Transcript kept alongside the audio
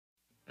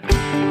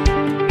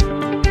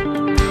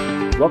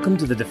Welcome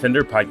to the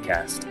Defender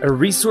Podcast, a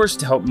resource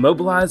to help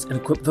mobilize and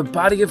equip the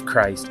body of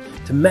Christ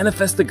to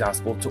manifest the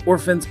gospel to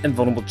orphans and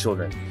vulnerable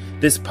children.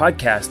 This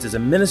podcast is a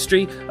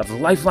ministry of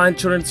Lifeline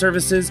Children's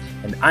Services,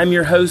 and I'm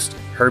your host,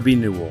 Herbie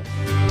Newell.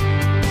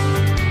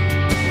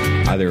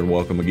 Hi there, and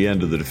welcome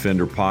again to the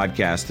Defender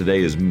Podcast.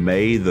 Today is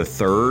May the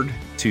 3rd,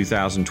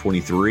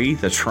 2023.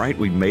 That's right,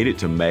 we've made it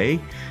to May.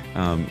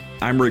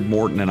 I'm Rick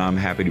Morton, and I'm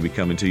happy to be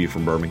coming to you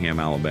from Birmingham,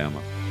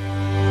 Alabama.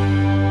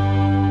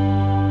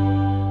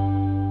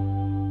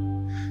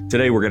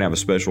 Today, we're going to have a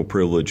special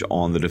privilege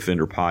on the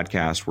Defender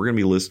Podcast. We're going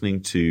to be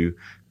listening to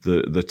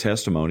the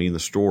testimony and the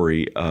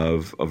story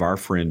of our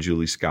friend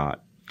Julie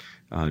Scott.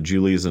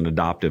 Julie is an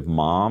adoptive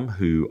mom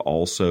who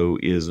also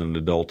is an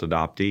adult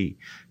adoptee.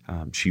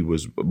 She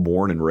was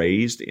born and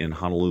raised in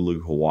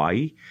Honolulu,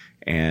 Hawaii,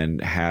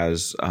 and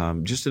has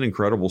just an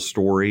incredible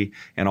story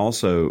and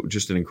also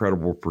just an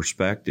incredible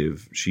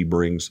perspective. She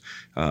brings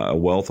a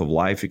wealth of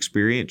life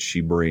experience. She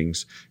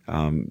brings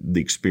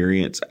the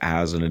experience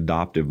as an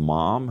adoptive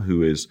mom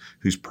who's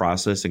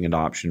processing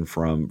adoption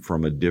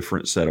from a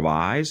different set of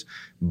eyes.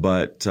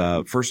 But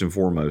first and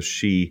foremost,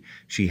 she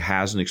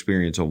has an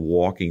experience of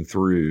walking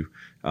through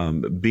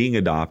being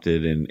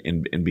adopted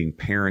and being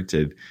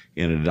parented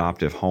in an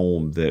adoptive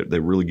home that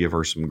really give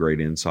her some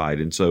great insight.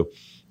 And so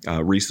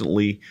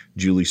recently,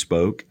 Julie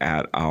spoke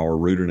at our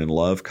Rooted in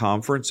Love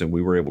conference, and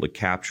we were able to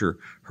capture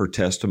her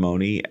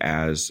testimony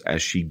as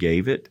she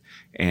gave it.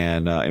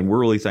 And we're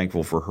really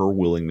thankful for her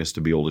willingness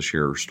to be able to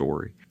share her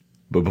story.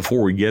 But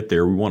before we get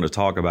there, we want to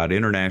talk about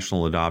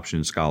international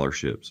adoption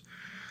scholarships.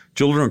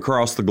 Children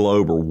across the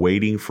globe are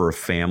waiting for a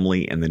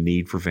family, and the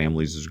need for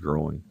families is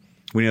growing.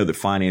 We know that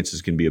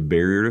finances can be a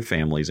barrier to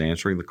families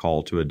answering the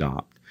call to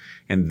adopt.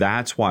 And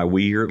that's why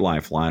we here at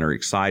Lifeline are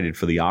excited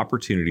for the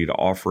opportunity to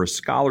offer a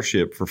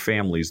scholarship for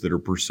families that are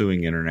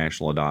pursuing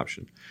international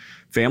adoption.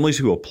 Families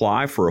who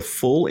apply for a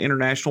full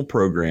international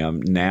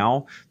program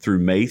now through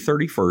May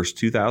 31st,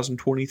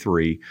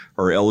 2023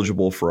 are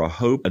eligible for a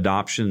Hope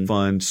Adoption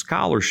Fund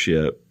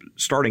scholarship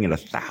starting at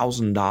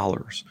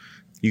 $1,000.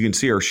 You can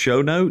see our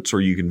show notes, or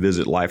you can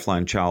visit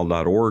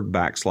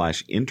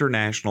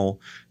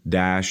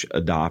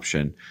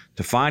lifelinechild.org/international-adoption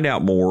to find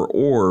out more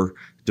or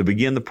to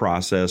begin the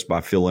process by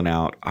filling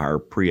out our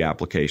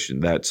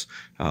pre-application. That's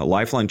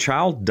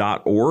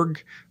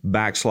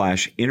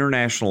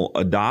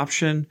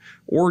lifelinechild.org/international-adoption,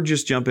 or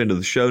just jump into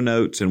the show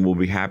notes and we'll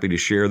be happy to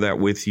share that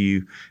with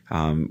you.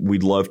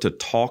 We'd love to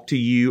talk to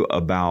you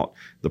about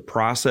the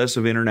process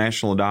of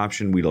international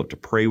adoption. We'd love to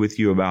pray with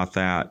you about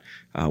that.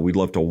 We'd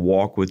love to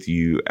walk with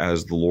you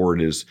as the Lord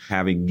is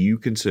having you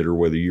consider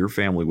whether your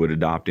family would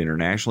adopt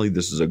internationally.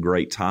 This is a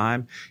great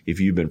time, if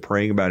you've been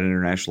praying about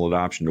international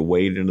adoption, to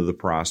wade into the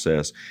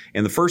process.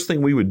 And the first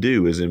thing we would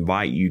do is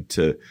invite you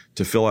to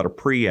fill out a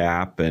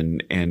pre-app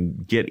and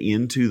get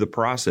into the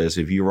process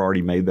if you've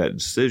already made that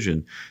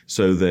decision,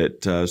 so that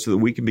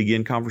we can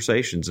begin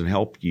conversations and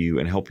help you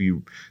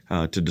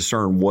to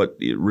discern what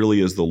it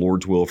really is the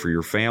Lord's will for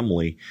your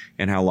family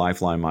and how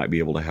Lifeline might be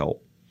able to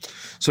help.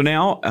 So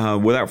now,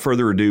 without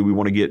further ado, we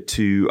want to get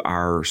to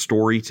our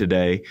story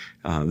today.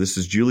 This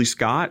is Julie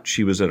Scott.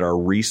 She was at our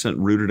recent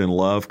Rooted in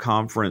Love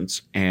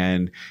conference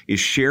and is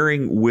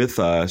sharing with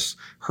us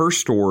her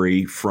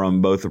story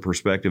from both the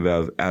perspective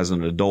of as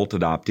an adult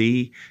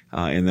adoptee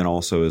and then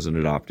also as an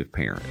adoptive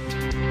parent.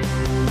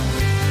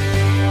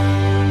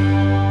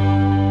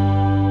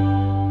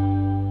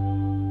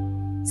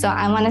 So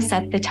I want to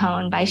set the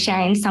tone by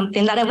sharing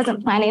something that I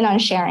wasn't planning on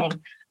sharing.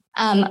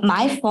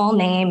 My full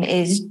name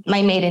is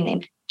my maiden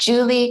name,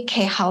 Julie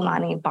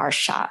Kehaulani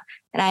Barshaw,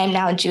 and I am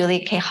now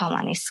Julie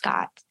Kehaulani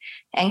Scott.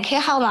 And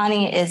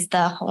Kehaulani is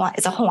a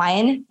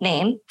Hawaiian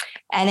name,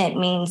 and it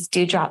means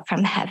dewdrop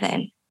from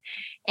heaven.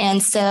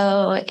 And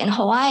so in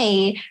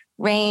Hawaii,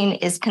 rain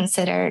is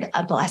considered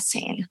a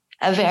blessing,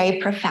 a very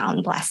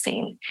profound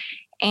blessing.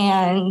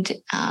 And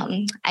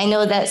I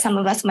know that some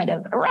of us might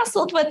have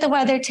wrestled with the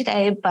weather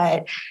today,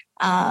 but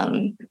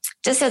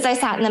just as I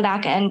sat in the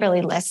back and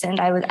really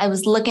listened, I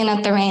was looking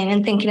at the rain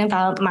and thinking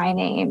about my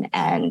name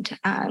and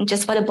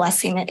just what a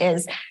blessing it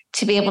is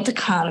to be able to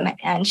come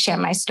and share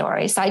my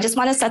story. So I just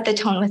want to set the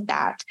tone with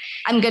that.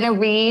 I'm going to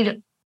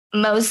read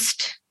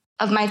most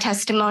of my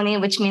testimony,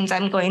 which means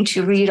I'm going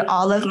to read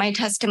all of my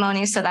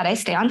testimony so that I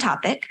stay on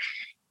topic.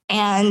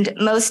 And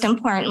most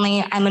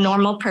importantly, I'm a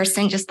normal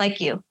person just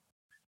like you.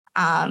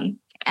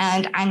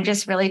 And I'm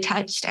just really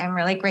touched and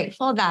really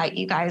grateful that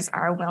you guys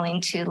are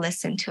willing to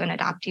listen to an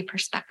adoptee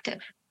perspective.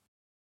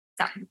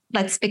 So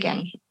let's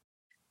begin.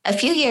 A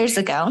few years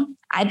ago,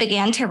 I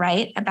began to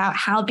write about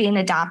how being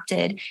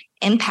adopted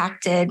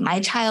impacted my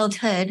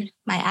childhood,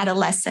 my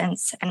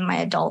adolescence, and my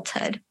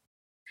adulthood.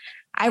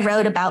 I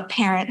wrote about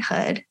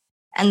parenthood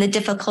and the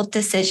difficult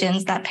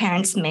decisions that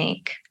parents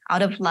make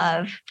out of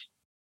love,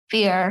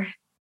 fear,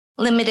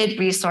 limited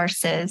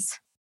resources,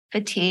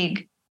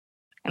 fatigue,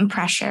 and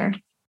pressure.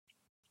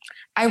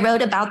 I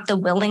wrote about the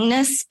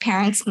willingness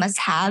parents must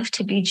have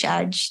to be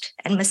judged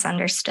and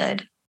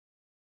misunderstood.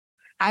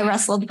 I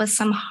wrestled with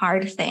some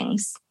hard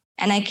things,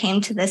 and I came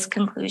to this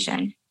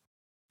conclusion.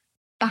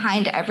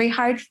 Behind every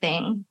hard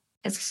thing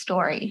is a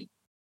story.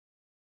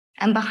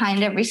 And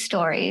behind every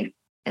story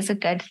is a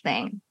good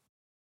thing.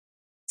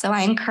 So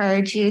I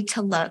encourage you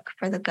to look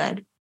for the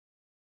good.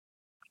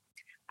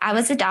 I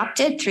was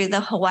adopted through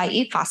the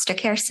Hawaii foster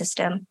care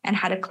system and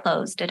had a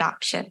closed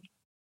adoption.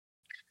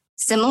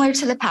 Similar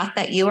to the path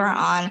that you are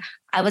on,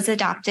 I was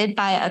adopted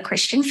by a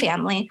Christian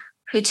family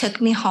who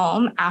took me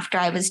home after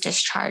I was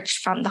discharged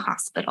from the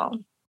hospital.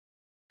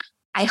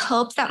 I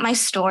hope that my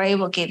story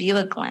will give you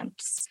a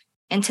glimpse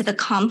into the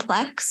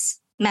complex,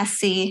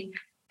 messy,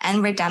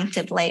 and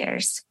redemptive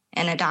layers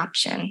in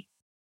adoption.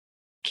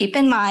 Keep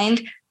in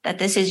mind that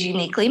this is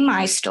uniquely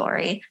my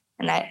story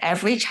and that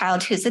every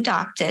child who's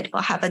adopted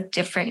will have a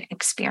different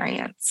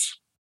experience.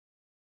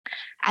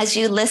 As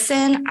you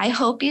listen, I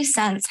hope you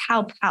sense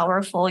how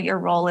powerful your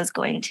role is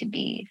going to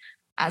be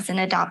as an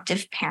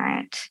adoptive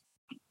parent.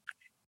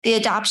 The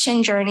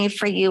adoption journey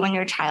for you and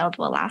your child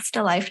will last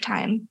a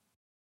lifetime.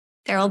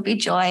 There will be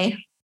joy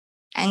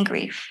and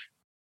grief,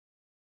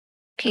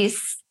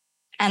 peace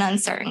and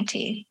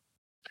uncertainty.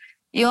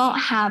 You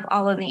won't have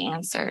all of the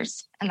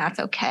answers, and that's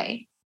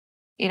okay.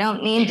 You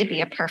don't need to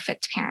be a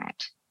perfect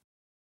parent,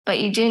 but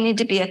you do need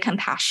to be a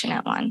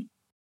compassionate one.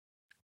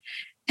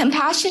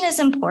 Compassion is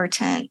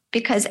important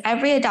because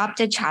every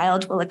adopted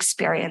child will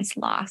experience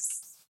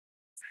loss.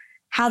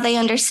 How they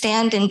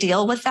understand and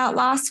deal with that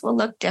loss will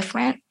look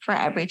different for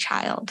every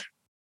child.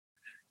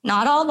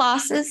 Not all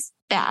loss is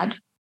bad,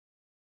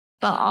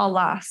 but all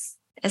loss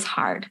is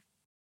hard.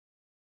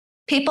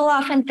 People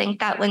often think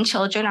that when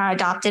children are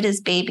adopted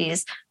as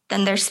babies,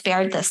 then they're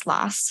spared this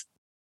loss.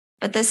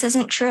 But this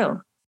isn't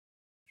true.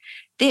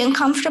 The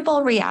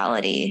uncomfortable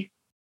reality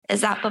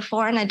is that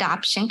before an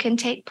adoption can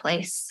take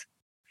place,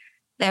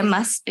 there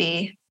must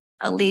be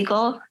a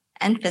legal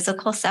and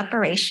physical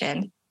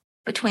separation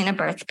between a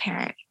birth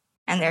parent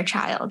and their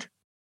child.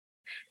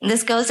 And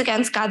this goes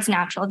against God's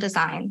natural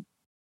design.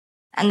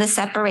 And the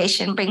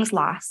separation brings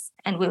loss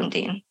and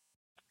wounding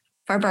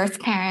for birth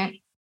parent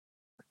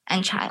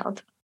and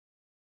child.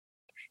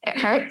 It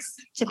hurts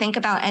to think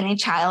about any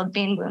child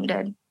being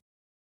wounded.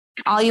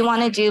 All you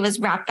want to do is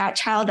wrap that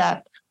child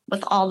up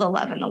with all the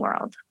love in the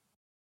world.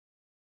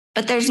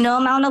 But there's no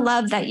amount of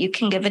love that you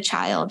can give a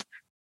child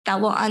that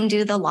will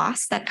undo the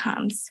loss that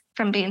comes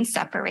from being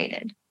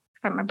separated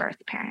from a birth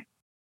parent.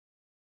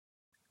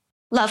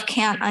 Love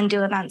can't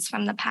undo events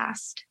from the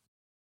past,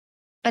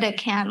 but it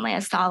can lay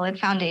a solid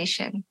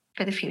foundation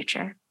for the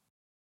future.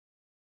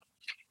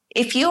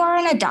 If you are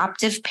an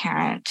adoptive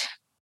parent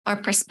or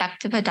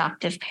prospective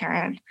adoptive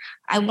parent,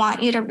 I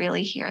want you to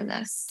really hear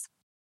this.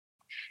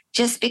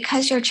 Just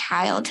because your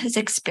child has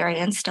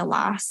experienced a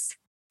loss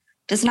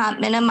does not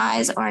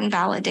minimize or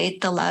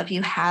invalidate the love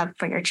you have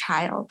for your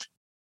child.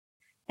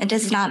 It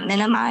does not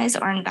minimize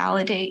or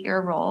invalidate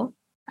your role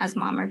as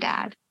mom or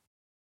dad.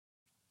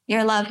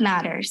 Your love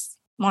matters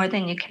more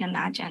than you can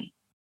imagine.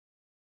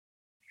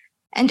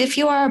 And if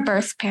you are a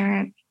birth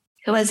parent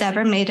who has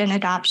ever made an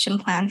adoption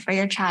plan for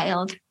your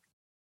child,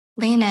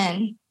 lean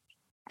in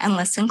and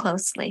listen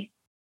closely.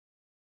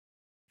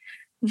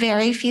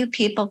 Very few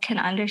people can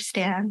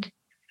understand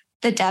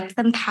the depth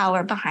and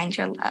power behind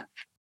your love.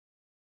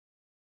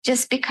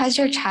 Just because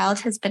your child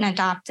has been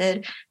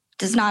adopted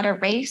does not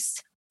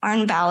erase or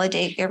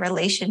invalidate your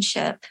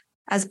relationship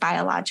as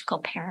biological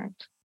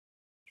parent.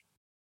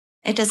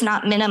 It does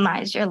not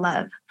minimize your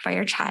love for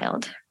your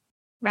child.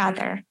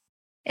 Rather,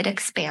 it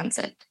expands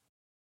it.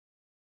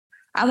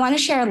 I want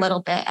to share a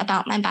little bit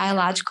about my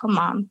biological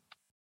mom.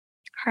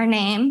 Her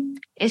name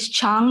is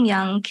Chong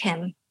Young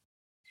Kim.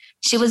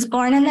 She was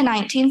born in the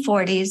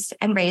 1940s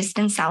and raised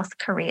in South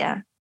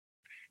Korea.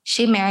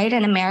 She married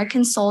an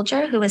American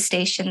soldier who was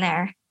stationed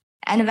there,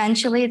 and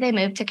eventually they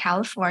moved to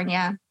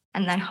California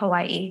and then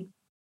Hawaii.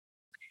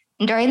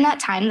 And during that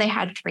time, they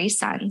had 3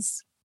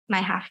 sons,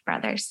 my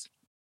half-brothers.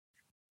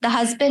 The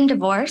husband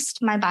divorced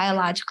my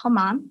biological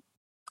mom,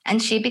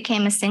 and she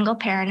became a single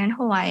parent in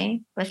Hawaii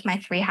with my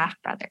 3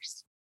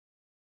 half-brothers.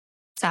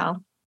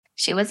 So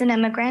she was an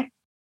immigrant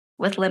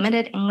with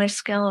limited English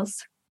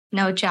skills,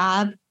 no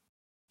job,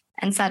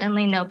 and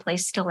suddenly no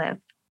place to live.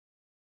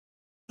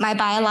 My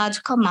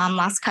biological mom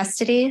lost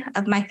custody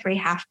of my 3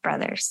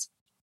 half-brothers.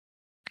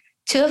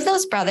 2 of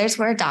those brothers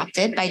were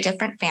adopted by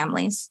different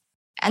families,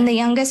 and the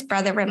youngest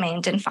brother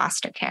remained in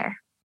foster care.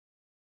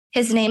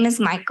 His name is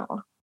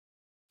Michael,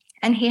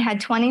 and he had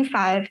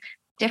 25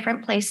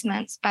 different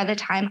placements by the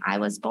time I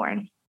was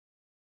born.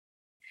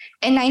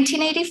 In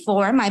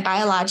 1984, my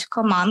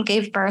biological mom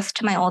gave birth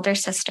to my older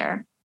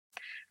sister.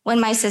 When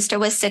my sister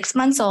was 6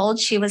 months old,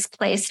 she was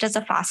placed as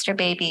a foster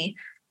baby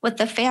with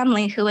the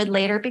family who would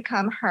later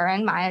become her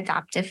and my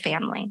adoptive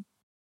family.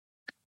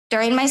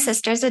 During my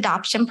sister's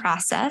adoption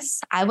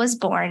process, I was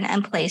born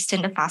and placed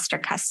into foster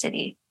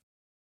custody.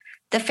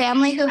 The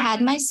family who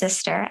had my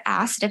sister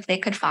asked if they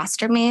could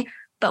foster me,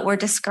 but were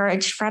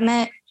discouraged from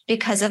it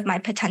because of my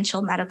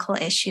potential medical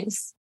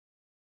issues.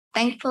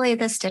 Thankfully,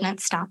 this didn't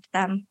stop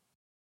them.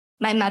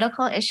 My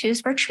medical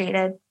issues were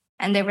treated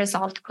and they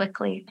resolved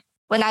quickly.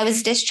 When I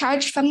was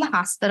discharged from the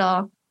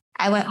hospital,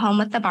 I went home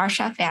with the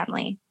Barsha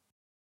family,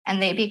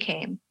 and they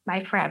became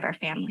my forever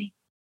family.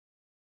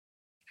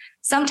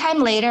 Sometime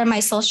later, my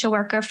social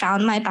worker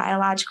found my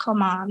biological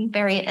mom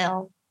very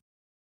ill.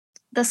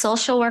 The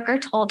social worker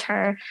told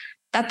her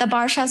that the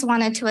Barshas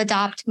wanted to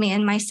adopt me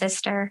and my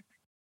sister,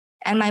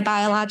 and my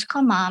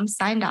biological mom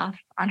signed off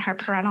on her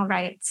parental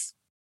rights.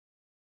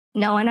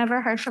 No one ever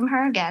heard from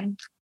her again.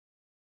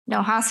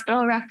 No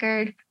hospital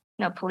record,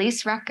 no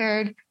police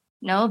record,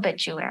 no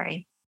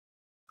obituary.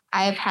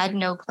 I have had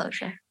no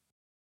closure.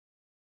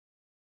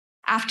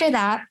 After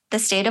that, the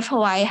state of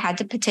Hawaii had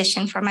to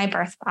petition for my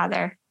birth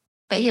father,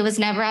 but he was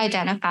never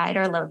identified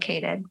or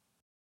located.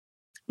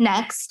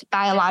 Next,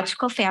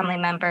 biological family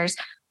members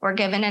were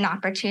given an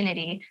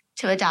opportunity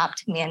to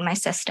adopt me and my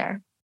sister.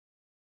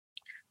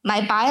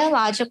 My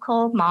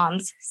biological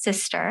mom's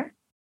sister,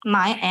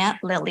 my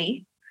Aunt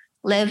Lily,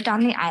 lived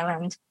on the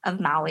island of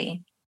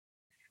Maui.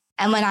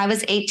 And when I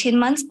was 18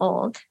 months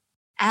old,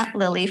 Aunt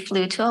Lily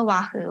flew to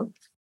Oahu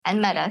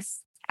and met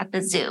us at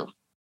the zoo.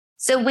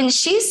 So when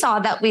she saw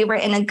that we were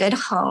in a good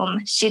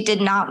home, she did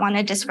not want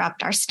to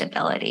disrupt our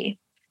stability,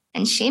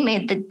 and she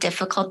made the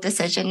difficult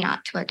decision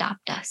not to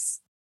adopt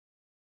us.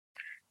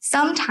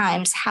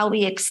 Sometimes how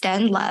we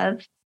extend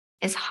love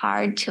is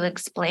hard to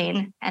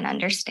explain and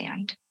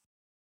understand.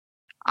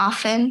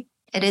 Often,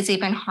 it is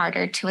even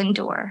harder to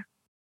endure.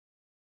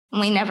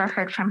 We never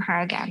heard from her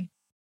again.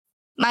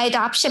 My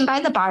adoption by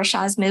the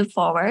Barshas moved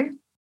forward,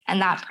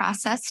 and that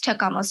process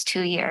took almost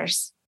 2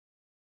 years.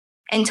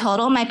 In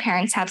total, my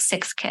parents have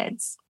 6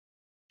 kids,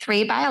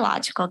 3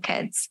 biological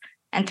kids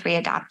and 3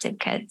 adopted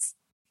kids.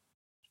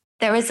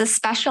 There was a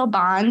special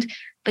bond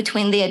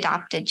between the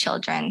adopted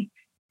children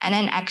and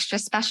an extra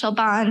special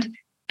bond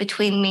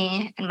between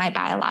me and my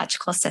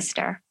biological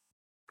sister.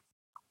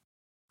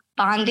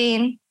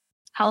 Bonding,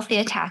 healthy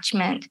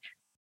attachment,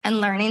 and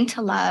learning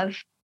to love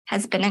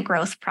has been a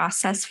growth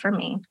process for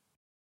me.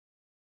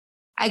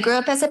 I grew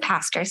up as a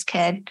pastor's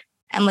kid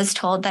and was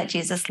told that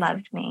Jesus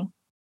loved me.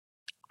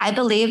 I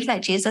believed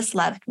that Jesus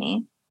loved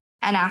me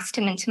and asked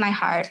him into my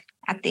heart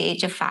at the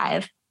age of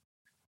 5.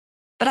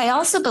 But I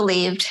also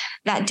believed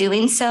that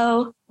doing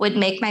so would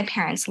make my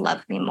parents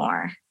love me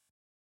more.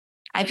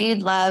 I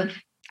viewed love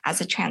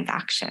as a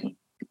transaction.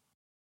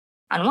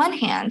 On one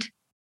hand,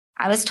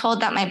 I was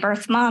told that my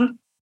birth mom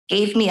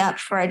gave me up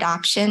for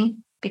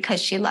adoption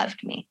because she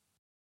loved me.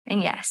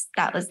 And yes,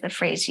 that was the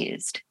phrase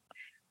used.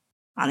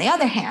 On the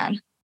other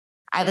hand,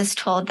 I was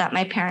told that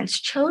my parents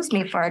chose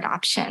me for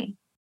adoption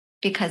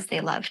because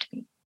they loved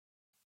me.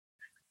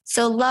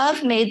 So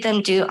love made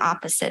them do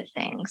opposite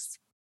things,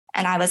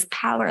 and I was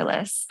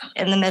powerless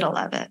in the middle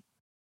of it.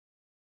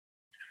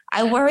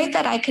 I worried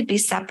that I could be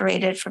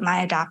separated from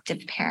my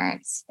adoptive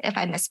parents if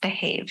I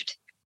misbehaved,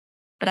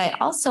 but I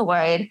also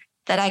worried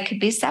that I could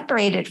be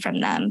separated from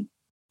them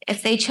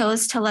if they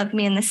chose to love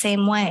me in the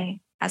same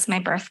way as my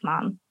birth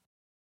mom.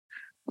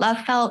 Love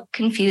felt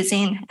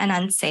confusing and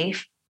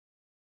unsafe.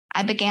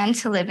 I began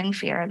to live in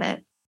fear of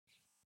it.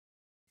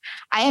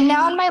 I am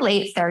now in my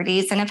late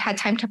 30s and have had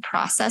time to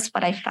process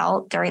what I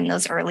felt during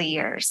those early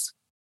years.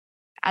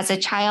 As a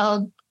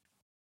child,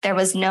 there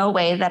was no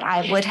way that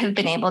I would have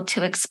been able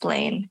to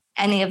explain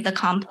any of the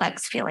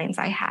complex feelings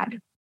I had.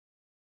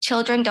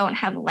 Children don't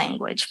have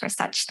language for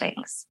such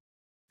things.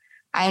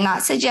 I am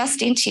not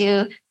suggesting to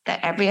you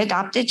that every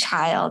adopted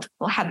child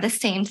will have the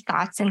same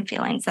thoughts and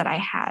feelings that I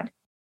had.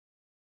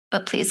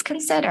 But please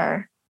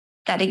consider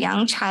that a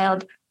young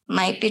child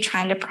might be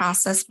trying to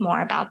process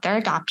more about their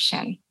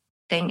adoption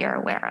than you're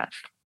aware of.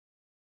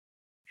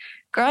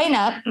 Growing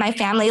up, my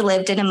family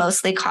lived in a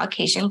mostly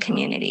Caucasian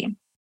community,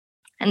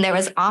 and there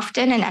was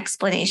often an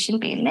explanation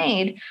being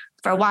made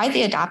for why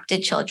the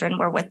adopted children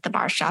were with the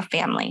Barsha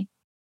family.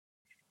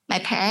 My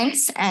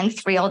parents and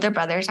 3 older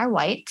brothers are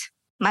white,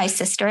 my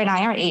sister and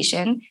I are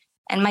Asian,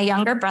 and my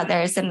younger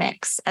brother is a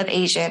mix of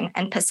Asian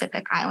and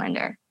Pacific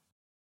Islander.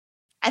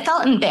 I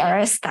felt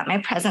embarrassed that my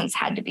presence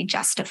had to be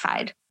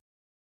justified.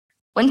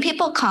 When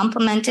people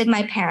complimented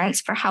my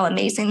parents for how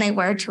amazing they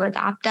were to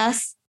adopt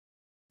us,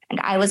 and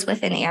I was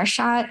within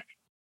earshot,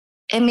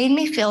 it made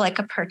me feel like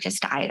a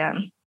purchased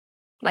item,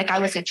 like I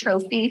was a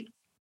trophy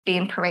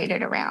being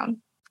paraded around.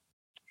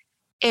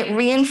 It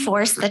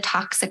reinforced the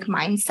toxic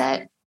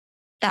mindset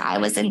that I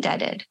was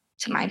indebted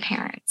to my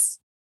parents.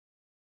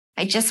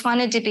 I just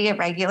wanted to be a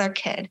regular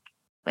kid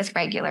with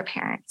regular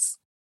parents.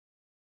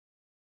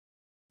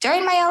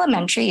 During my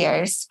elementary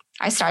years,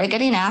 I started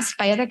getting asked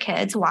by other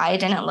kids why I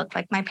didn't look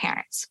like my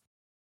parents.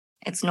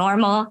 It's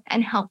normal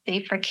and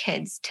healthy for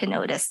kids to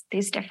notice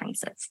these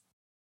differences.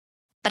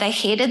 But I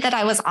hated that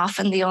I was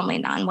often the only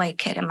non-white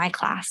kid in my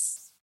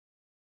class.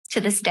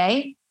 To this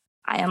day,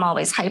 I am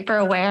always hyper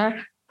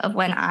aware of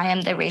when I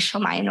am the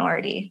racial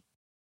minority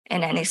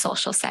in any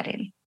social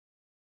setting.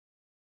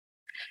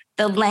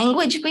 The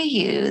language we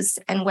use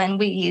and when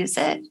we use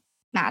it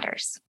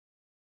matters.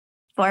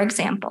 For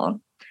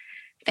example,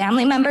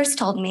 family members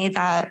told me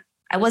that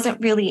I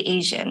wasn't really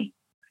Asian.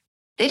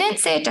 They didn't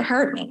say it to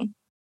hurt me.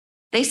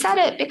 They said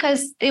it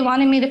because they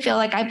wanted me to feel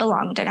like I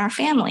belonged in our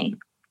family.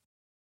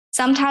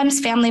 Sometimes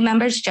family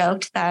members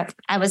joked that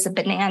I was a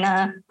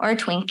banana or a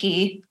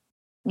Twinkie,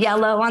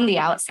 yellow on the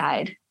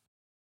outside,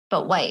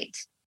 but white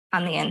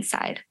on the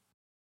inside.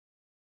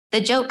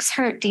 The jokes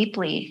hurt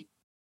deeply,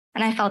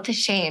 and I felt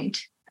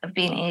ashamed of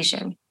being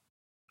Asian.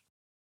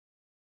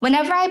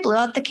 Whenever I blew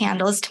out the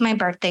candles to my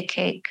birthday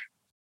cake,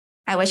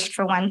 I wished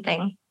for one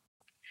thing: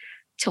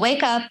 to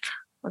wake up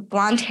with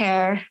blonde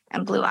hair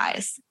and blue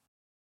eyes.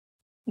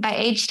 By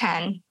age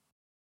 10,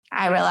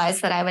 I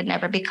realized that I would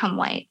never become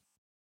white.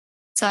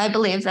 So I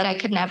believed that I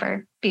could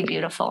never be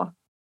beautiful.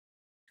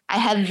 I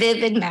have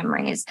vivid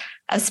memories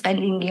of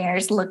spending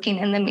years looking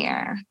in the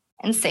mirror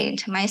and saying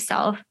to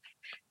myself,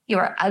 "You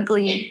are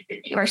ugly,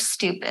 you are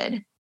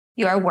stupid,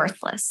 you are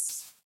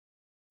worthless."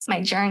 My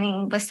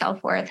journey with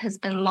self-worth has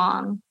been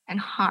long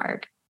and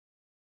hard.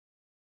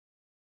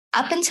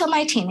 Up until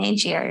my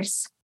teenage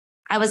years,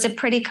 I was a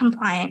pretty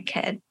compliant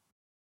kid,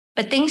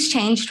 but things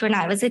changed when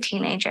I was a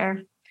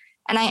teenager,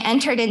 and I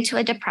entered into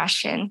a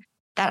depression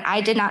that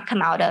I did not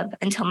come out of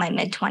until my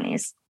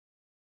mid-20s.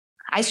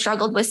 I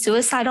struggled with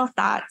suicidal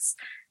thoughts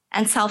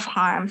and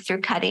self-harm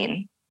through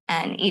cutting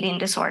and eating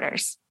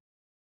disorders.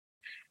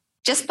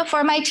 Just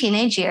before my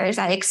teenage years,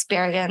 I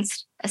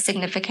experienced a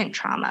significant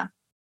trauma.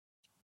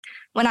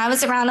 When I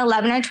was around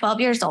 11 or 12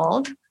 years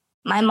old,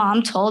 my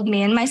mom told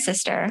me and my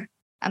sister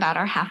about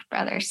our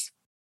half-brothers.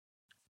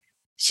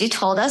 She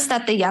told us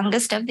that the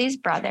youngest of these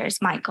brothers,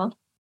 Michael,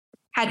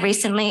 had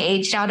recently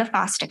aged out of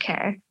foster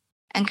care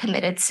and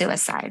committed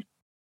suicide.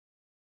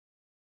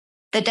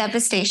 The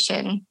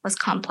devastation was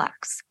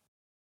complex.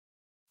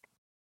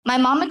 My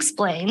mom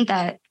explained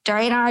that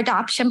during our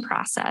adoption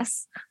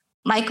process,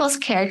 Michael's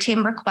care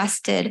team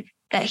requested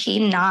that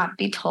he not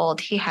be told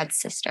he had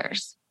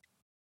sisters.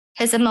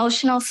 His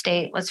emotional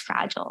state was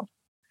fragile,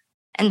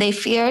 and they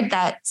feared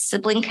that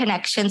sibling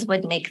connections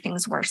would make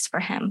things worse for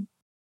him.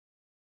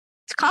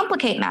 To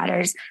complicate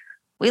matters,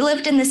 we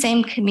lived in the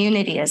same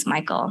community as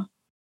Michael,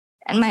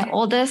 and my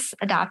oldest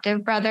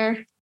adoptive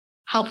brother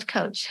helped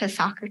coach his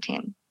soccer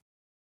team.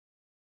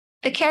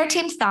 The care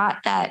team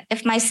thought that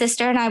if my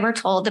sister and I were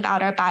told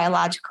about our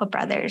biological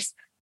brothers,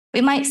 we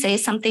might say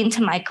something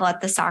to Michael at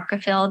the soccer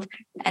field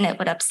and it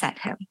would upset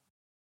him.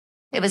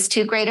 It was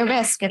too great a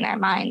risk in their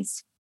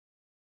minds.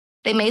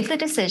 They made the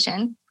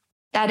decision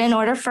that in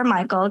order for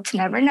Michael to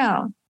never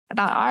know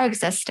about our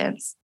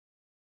existence,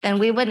 then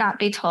we would not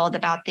be told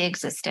about the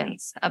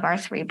existence of our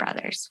three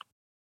brothers.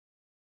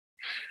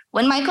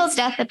 When Michael's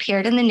death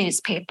appeared in the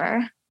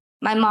newspaper,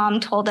 my mom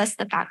told us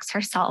the facts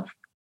herself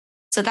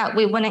so that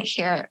we wouldn't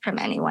hear it from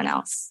anyone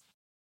else.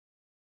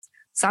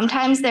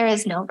 Sometimes there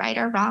is no right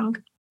or wrong.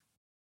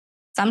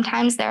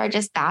 Sometimes there are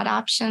just bad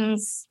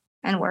options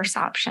and worse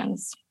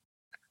options.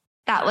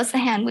 That was the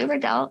hand we were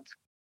dealt,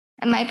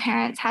 and my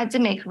parents had to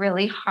make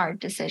really hard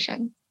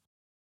decisions.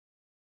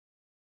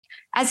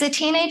 As a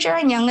teenager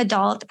and young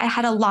adult, I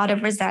had a lot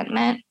of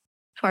resentment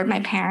toward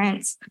my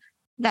parents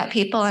that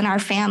people in our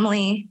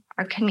family,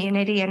 our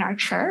community, and our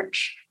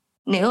church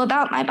knew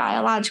about my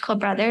biological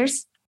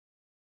brothers,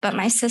 but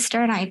my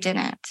sister and I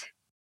didn't.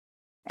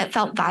 It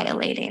felt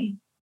violating.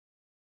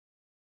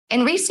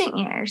 In recent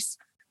years,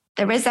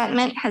 the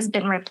resentment has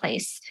been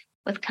replaced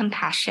with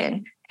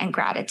compassion and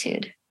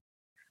gratitude.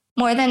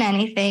 More than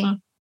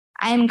anything,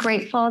 I am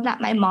grateful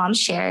that my mom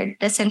shared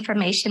this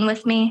information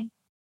with me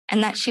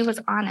and that she was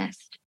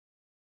honest.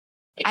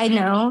 I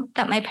know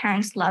that my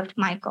parents loved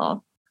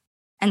Michael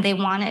and they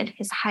wanted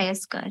his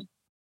highest good.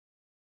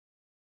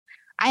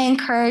 I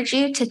encourage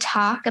you to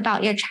talk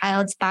about your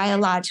child's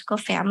biological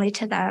family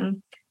to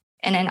them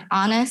in an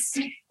honest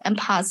and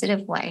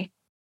positive way.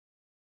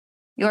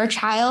 Your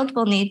child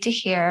will need to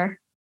hear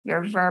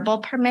your verbal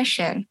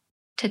permission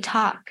to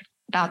talk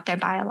about their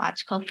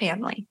biological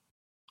family.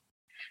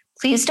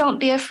 Please don't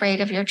be afraid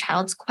of your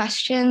child's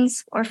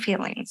questions or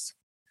feelings.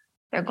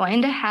 They're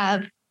going to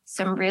have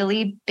some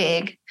really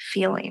big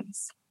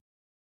feelings.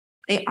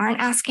 They aren't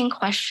asking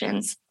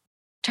questions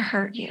to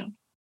hurt you.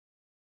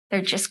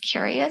 They're just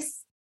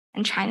curious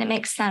and trying to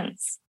make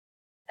sense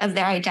of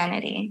their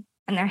identity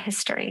and their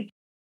history.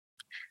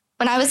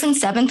 When I was in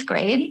 7th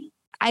grade,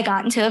 I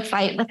got into a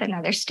fight with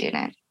another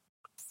student,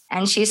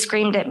 and she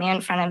screamed at me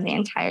in front of the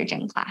entire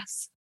gym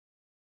class.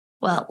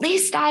 "Well, at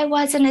least I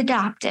wasn't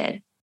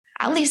adopted.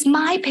 At least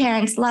my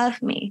parents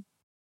love me.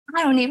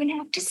 I don't even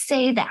have to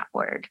say that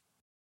word.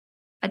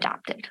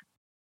 Adopted."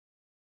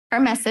 Her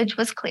message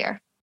was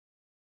clear.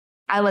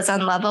 I was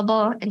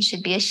unlovable and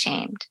should be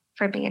ashamed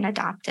for being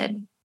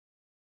adopted.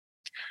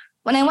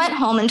 When I went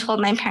home and told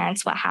my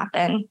parents what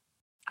happened,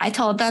 I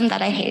told them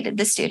that I hated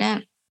the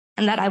student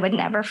and that I would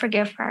never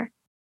forgive her.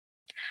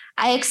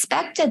 I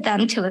expected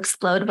them to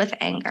explode with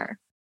anger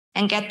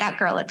and get that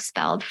girl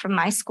expelled from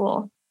my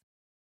school.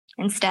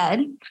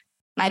 Instead,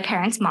 my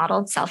parents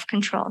modeled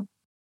self-control.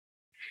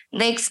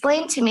 They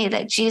explained to me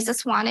that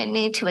Jesus wanted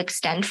me to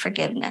extend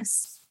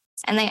forgiveness,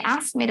 and they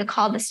asked me to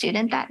call the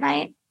student that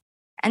night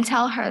and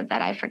tell her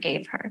that I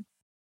forgave her.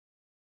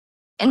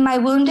 In my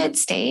wounded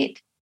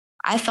state,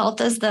 I felt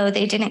as though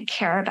they didn't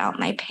care about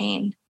my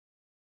pain.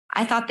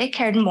 I thought they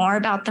cared more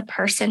about the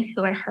person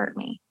who had hurt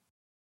me.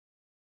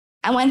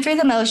 I went through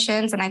the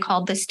motions and I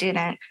called the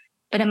student,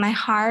 but in my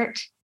heart,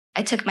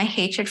 I took my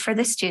hatred for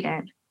the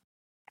student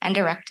and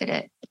directed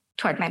it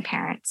toward my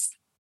parents.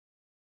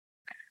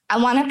 I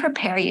want to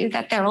prepare you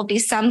that there will be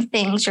some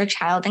things your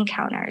child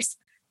encounters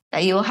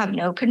that you will have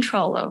no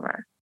control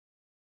over.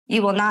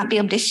 You will not be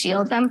able to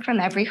shield them from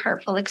every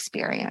hurtful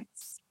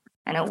experience,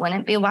 and it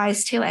wouldn't be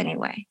wise to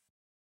anyway.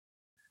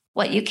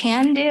 What you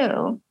can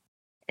do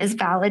is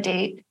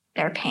validate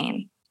their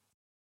pain.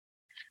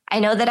 I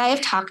know that I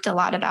have talked a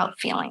lot about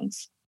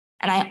feelings,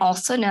 and I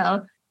also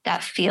know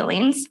that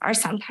feelings are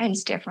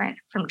sometimes different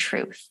from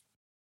truth.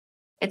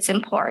 It's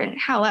important,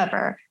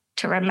 however,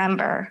 to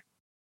remember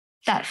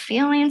that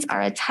feelings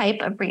are a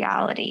type of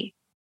reality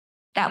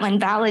that, when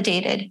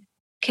validated,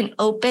 can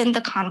open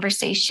the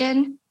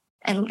conversation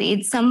and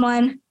lead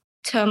someone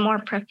to a more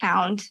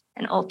profound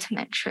and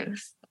ultimate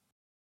truth.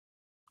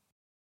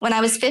 When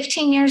I was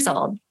 15 years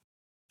old,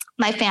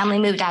 my family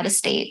moved out of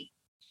state,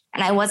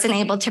 and I wasn't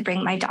able to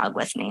bring my dog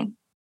with me.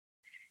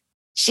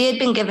 She had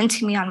been given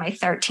to me on my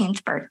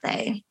 13th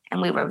birthday,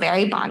 and we were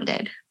very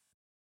bonded.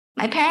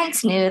 My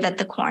parents knew that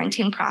the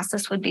quarantine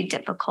process would be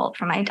difficult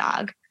for my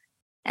dog,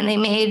 and they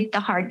made the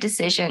hard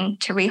decision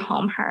to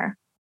rehome her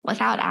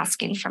without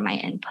asking for my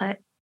input.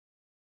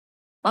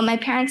 What my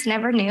parents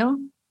never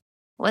knew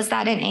was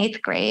that in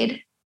 8th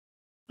grade,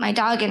 my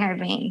dog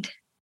intervened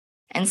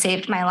and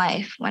saved my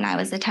life when I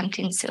was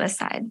attempting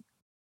suicide.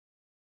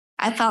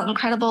 I felt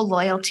incredible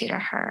loyalty to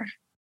her,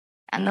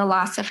 and the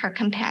loss of her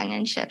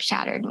companionship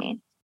shattered me.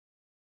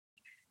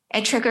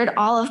 It triggered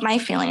all of my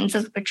feelings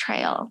of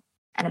betrayal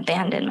and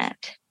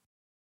abandonment.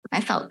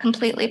 I felt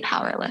completely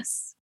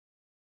powerless.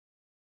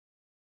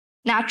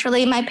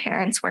 Naturally, my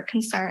parents were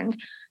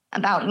concerned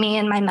about me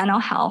and my mental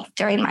health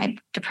during my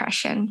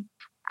depression.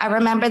 I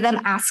remember them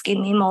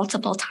asking me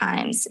multiple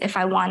times if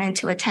I wanted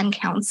to attend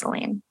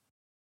counseling.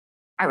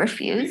 I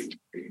refused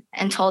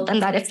and told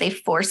them that if they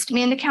forced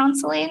me into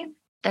counseling,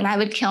 then I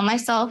would kill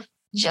myself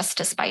just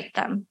to spite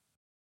them.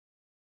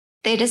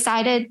 They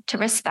decided to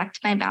respect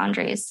my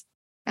boundaries,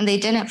 and they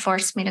didn't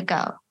force me to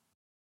go.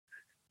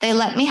 They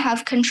let me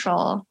have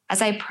control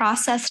as I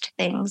processed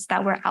things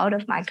that were out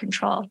of my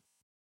control.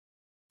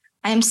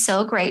 I am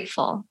so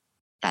grateful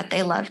that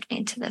they loved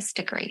me to this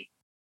degree.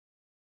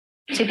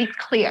 To be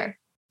clear,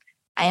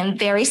 I am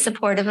very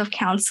supportive of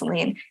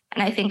counseling,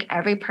 and I think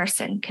every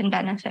person can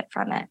benefit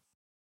from it.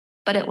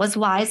 But it was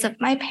wise of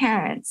my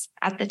parents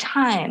at the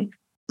time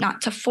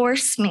not to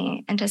force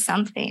me into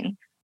something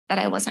that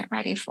I wasn't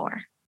ready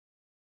for.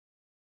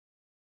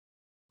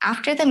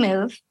 After the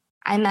move,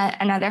 I met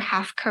another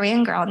half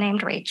Korean girl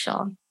named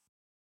Rachel,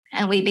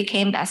 and we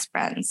became best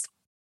friends.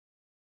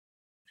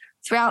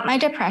 Throughout my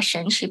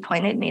depression, she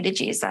pointed me to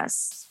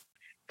Jesus.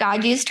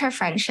 God used her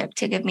friendship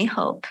to give me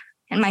hope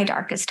in my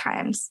darkest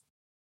times.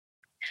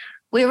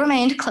 We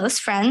remained close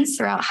friends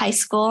throughout high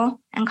school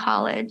and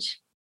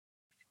college.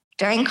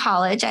 During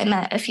college, I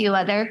met a few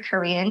other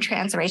Korean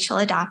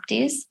transracial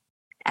adoptees,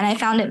 and I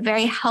found it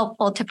very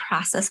helpful to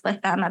process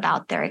with them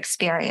about their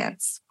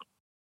experience.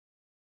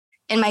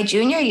 In my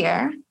junior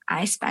year,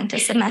 I spent a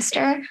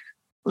semester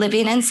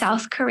living in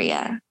South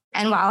Korea,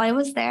 and while I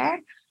was there,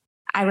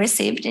 I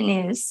received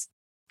news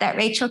that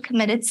Rachel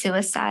committed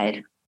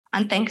suicide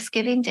on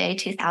Thanksgiving Day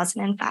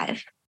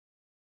 2005.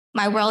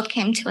 My world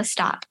came to a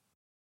stop.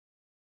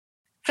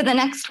 For the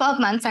next 12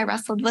 months, I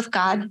wrestled with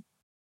God.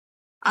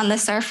 On the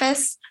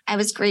surface, I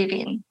was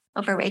grieving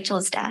over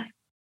Rachel's death.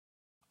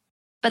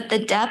 But the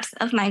depth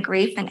of my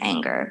grief and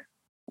anger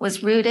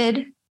was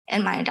rooted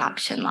in my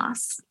adoption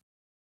loss.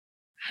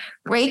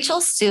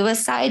 Rachel's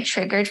suicide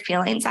triggered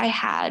feelings I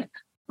had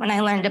when I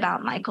learned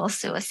about Michael's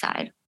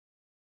suicide.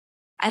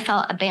 I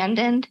felt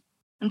abandoned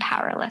and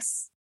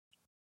powerless.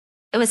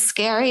 It was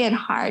scary and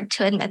hard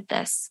to admit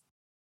this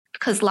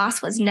because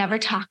loss was never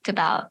talked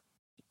about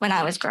when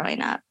I was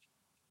growing up.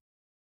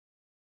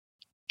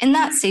 In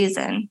that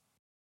season,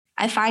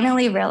 I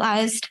finally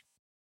realized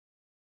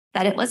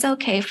that it was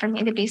okay for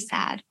me to be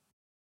sad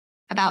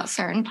about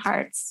certain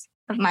parts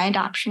of my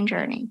adoption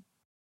journey.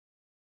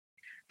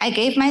 I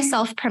gave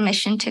myself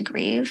permission to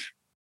grieve,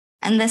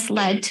 and this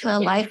led to a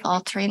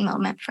life-altering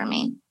moment for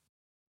me.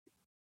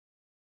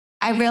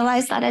 I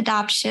realized that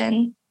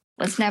adoption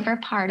was never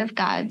part of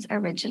God's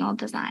original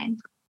design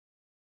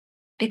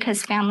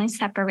because family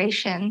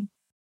separation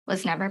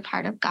was never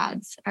part of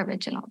God's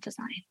original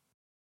design.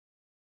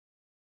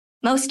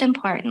 Most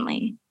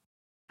importantly,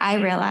 I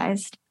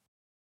realized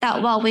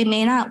that while we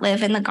may not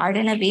live in the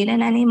Garden of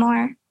Eden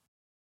anymore,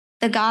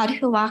 the God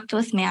who walked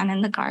with man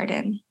in the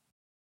garden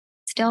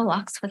still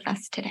walks with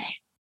us today.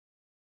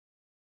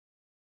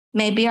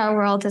 Maybe our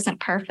world isn't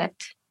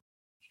perfect,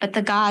 but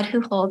the God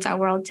who holds our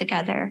world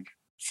together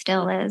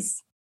still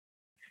is.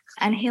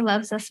 And he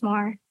loves us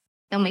more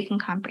than we can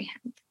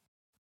comprehend.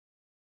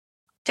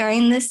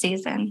 During this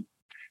season,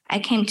 I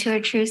came to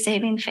a true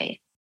saving faith,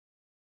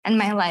 and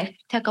my life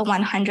took a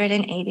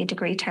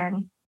 180-degree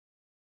turn.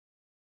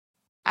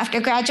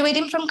 After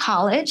graduating from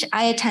college,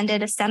 I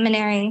attended a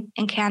seminary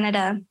in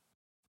Canada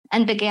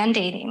and began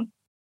dating.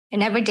 I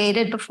never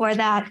dated before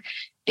that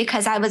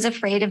because I was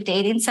afraid of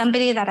dating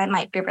somebody that I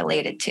might be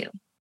related to.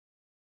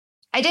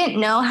 I didn't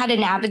know how to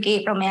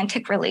navigate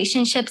romantic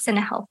relationships in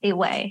a healthy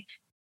way,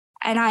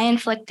 and I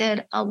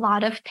inflicted a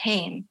lot of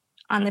pain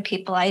on the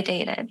people I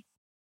dated.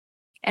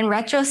 In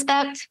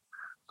retrospect,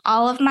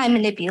 all of my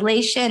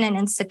manipulation and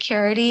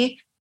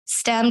insecurity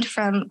stemmed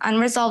from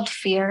unresolved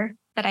fear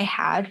that I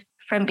had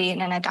from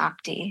being an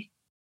adoptee.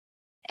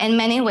 In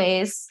many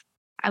ways,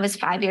 I was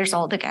 5 years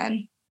old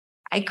again.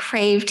 I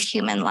craved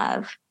human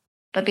love,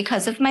 but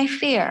because of my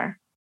fear,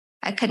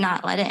 I could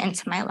not let it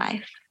into my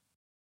life.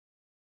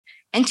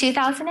 In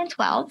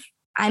 2012,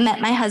 I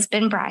met my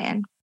husband,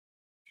 Brian.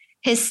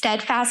 His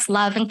steadfast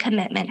love and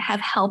commitment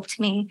have helped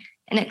me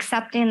in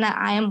accepting that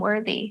I am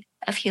worthy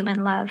of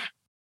human love.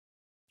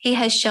 He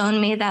has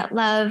shown me that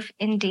love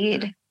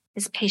indeed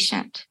is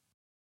patient.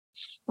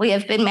 We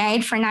have been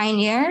married for 9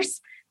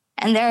 years,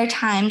 and there are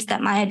times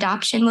that my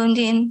adoption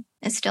wounding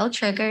is still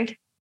triggered.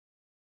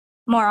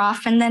 More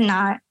often than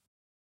not,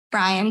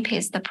 Brian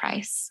pays the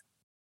price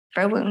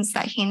for wounds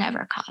that he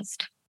never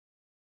caused.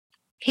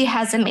 He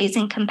has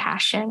amazing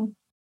compassion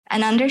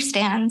and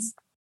understands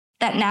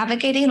that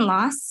navigating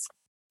loss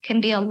can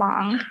be a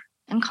long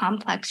and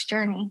complex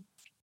journey.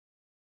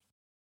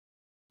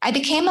 I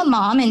became a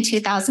mom in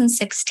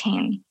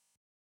 2016,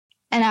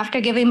 and after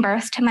giving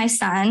birth to my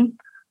son,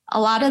 a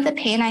lot of the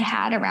pain I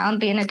had around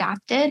being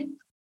adopted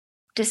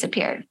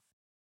disappeared.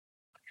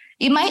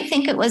 You might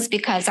think it was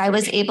because I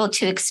was able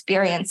to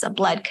experience a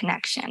blood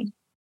connection,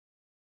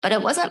 but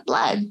it wasn't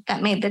blood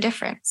that made the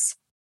difference.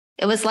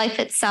 It was life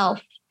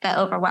itself that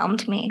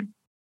overwhelmed me.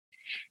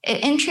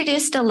 It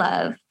introduced a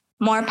love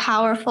more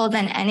powerful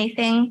than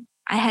anything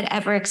I had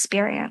ever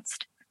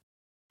experienced.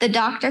 The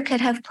doctor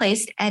could have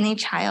placed any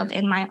child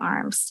in my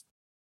arms,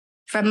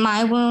 from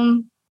my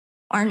womb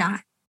or not,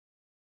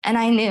 and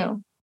I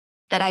knew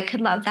that I could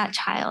love that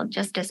child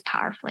just as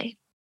powerfully.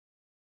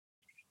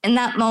 In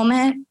that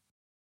moment,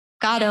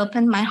 God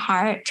opened my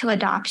heart to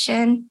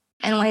adoption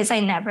in ways I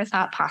never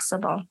thought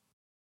possible.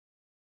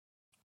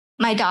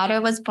 My daughter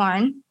was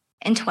born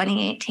in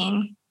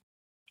 2018.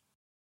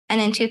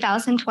 And in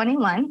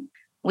 2021,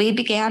 we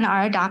began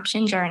our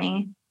adoption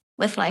journey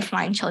with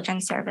Lifeline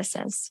Children's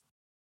Services.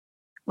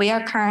 We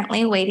are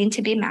currently waiting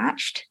to be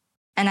matched,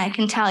 and I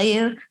can tell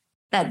you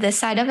that this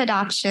side of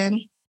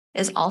adoption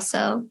is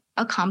also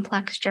a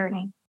complex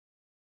journey.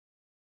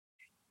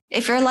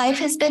 If your life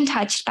has been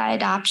touched by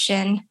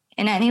adoption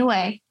in any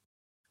way,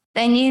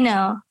 then you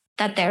know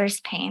that there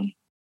is pain,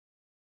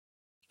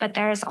 but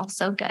there is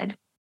also good.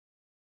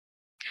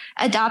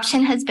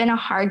 Adoption has been a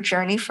hard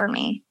journey for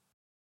me,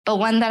 but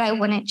one that I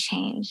wouldn't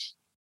change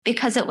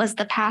because it was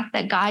the path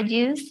that God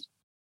used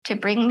to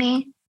bring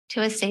me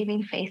to a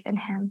saving faith in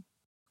Him.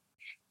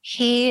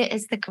 He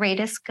is the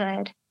greatest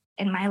good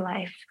in my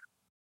life.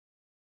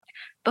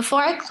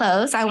 Before I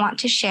close, I want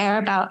to share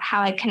about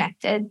how I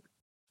connected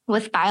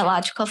with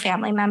biological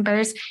family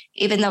members,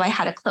 even though I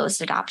had a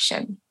closed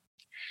adoption.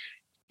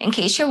 In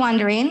case you're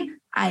wondering,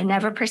 I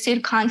never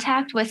pursued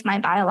contact with my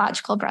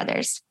biological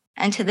brothers,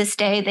 and to this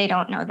day, they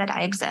don't know that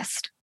I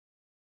exist.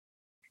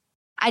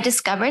 I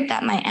discovered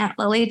that my Aunt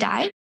Lily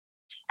died,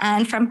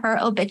 and from her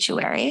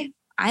obituary,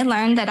 I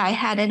learned that I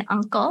had an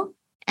uncle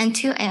and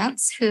 2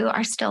 aunts who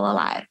are still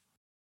alive.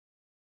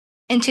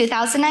 In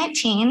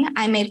 2019,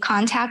 I made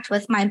contact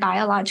with my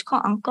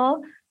biological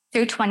uncle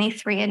through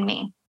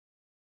 23andMe.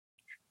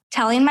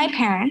 Telling my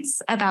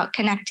parents about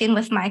connecting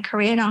with my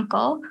Korean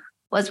uncle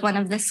was one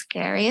of the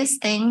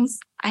scariest things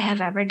I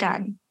have ever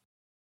done.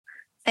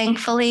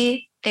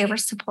 Thankfully, they were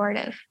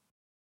supportive,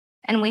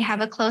 and we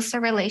have a closer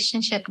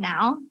relationship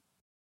now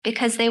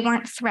because they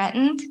weren't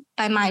threatened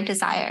by my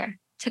desire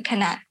to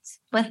connect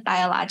with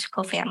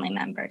biological family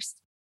members.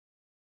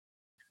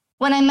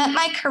 When I met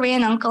my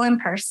Korean uncle in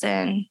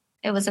person,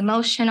 it was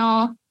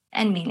emotional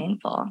and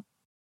meaningful.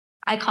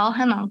 I call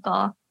him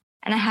uncle,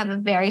 and I have a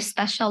very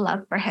special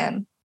love for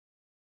him,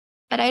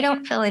 but I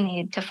don't feel a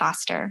need to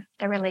foster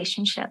the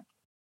relationship.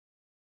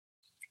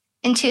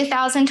 In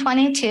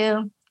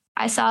 2022,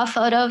 I saw a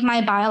photo of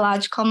my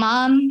biological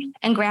mom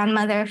and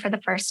grandmother for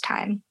the first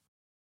time.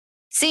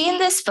 Seeing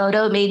this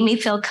photo made me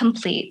feel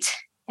complete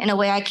in a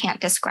way I can't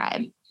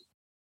describe.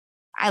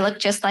 I look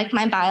just like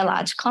my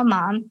biological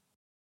mom,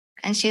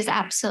 and she's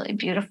absolutely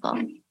beautiful.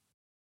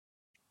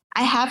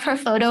 I have her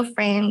photo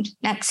framed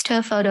next to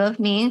a photo of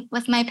me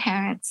with my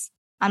parents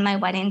on my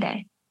wedding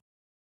day.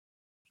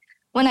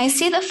 When I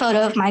see the photo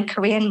of my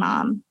Korean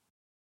mom,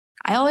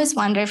 I always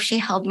wonder if she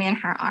held me in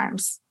her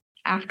arms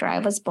after I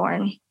was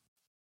born.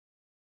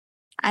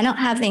 I don't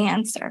have the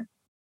answer,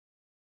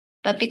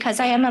 but because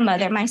I am a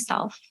mother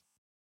myself,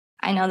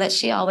 I know that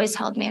she always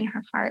held me in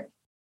her heart.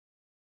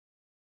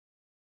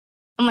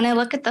 And when I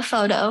look at the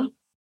photo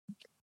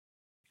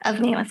of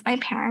me with my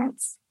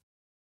parents,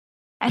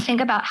 I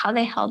think about how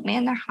they held me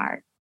in their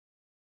heart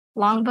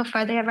long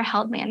before they ever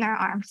held me in their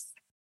arms.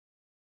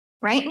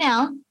 Right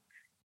now,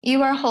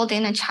 you are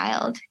holding a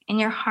child in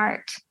your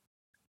heart.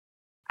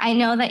 I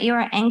know that you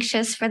are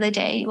anxious for the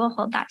day you will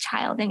hold that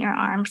child in your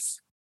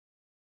arms.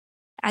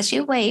 As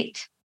you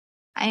wait,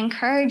 I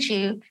encourage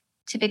you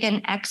to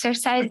begin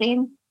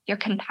exercising your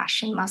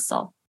compassion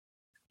muscle.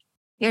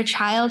 Your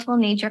child will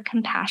need your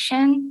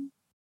compassion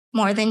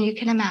more than you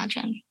can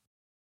imagine.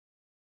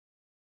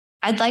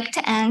 I'd like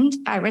to end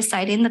by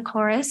reciting the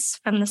chorus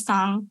from the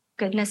song,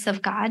 Goodness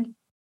of God.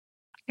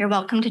 You're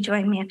welcome to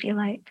join me if you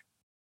like.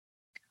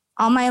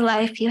 All my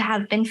life, you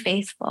have been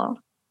faithful.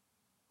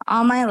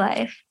 All my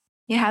life,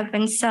 you have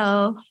been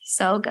so,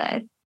 so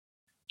good.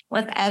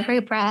 With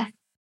every breath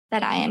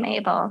that I am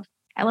able,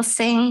 I will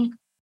sing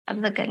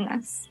of the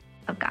goodness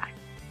of God.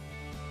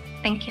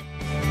 Thank you.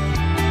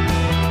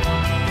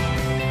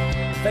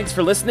 Thanks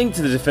for listening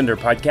to the Defender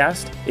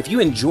Podcast. If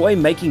you enjoy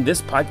making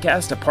this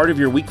podcast a part of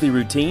your weekly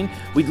routine,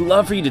 we'd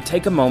love for you to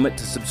take a moment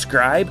to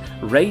subscribe,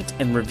 rate,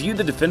 and review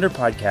the Defender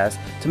Podcast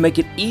to make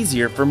it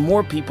easier for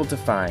more people to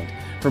find.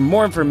 For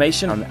more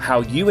information on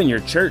how you and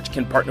your church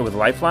can partner with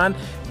Lifeline,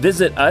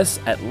 visit us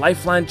at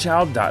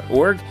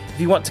lifelinechild.org.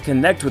 If you want to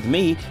connect with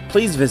me,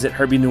 please visit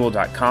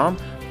herbienewell.com.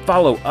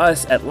 Follow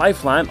us at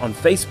Lifeline on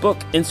Facebook,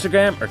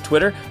 Instagram, or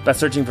Twitter by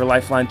searching for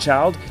Lifeline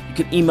Child. You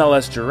can email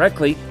us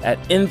directly at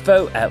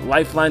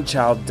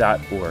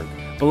info@lifelinechild.org.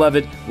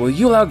 Beloved, will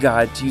you allow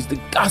God to use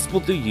the gospel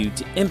through you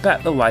to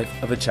impact the life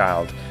of a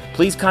child?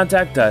 Please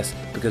contact us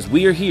because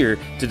we are here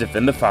to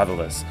defend the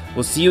fatherless.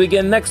 We'll see you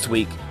again next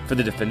week for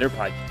the Defender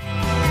Podcast.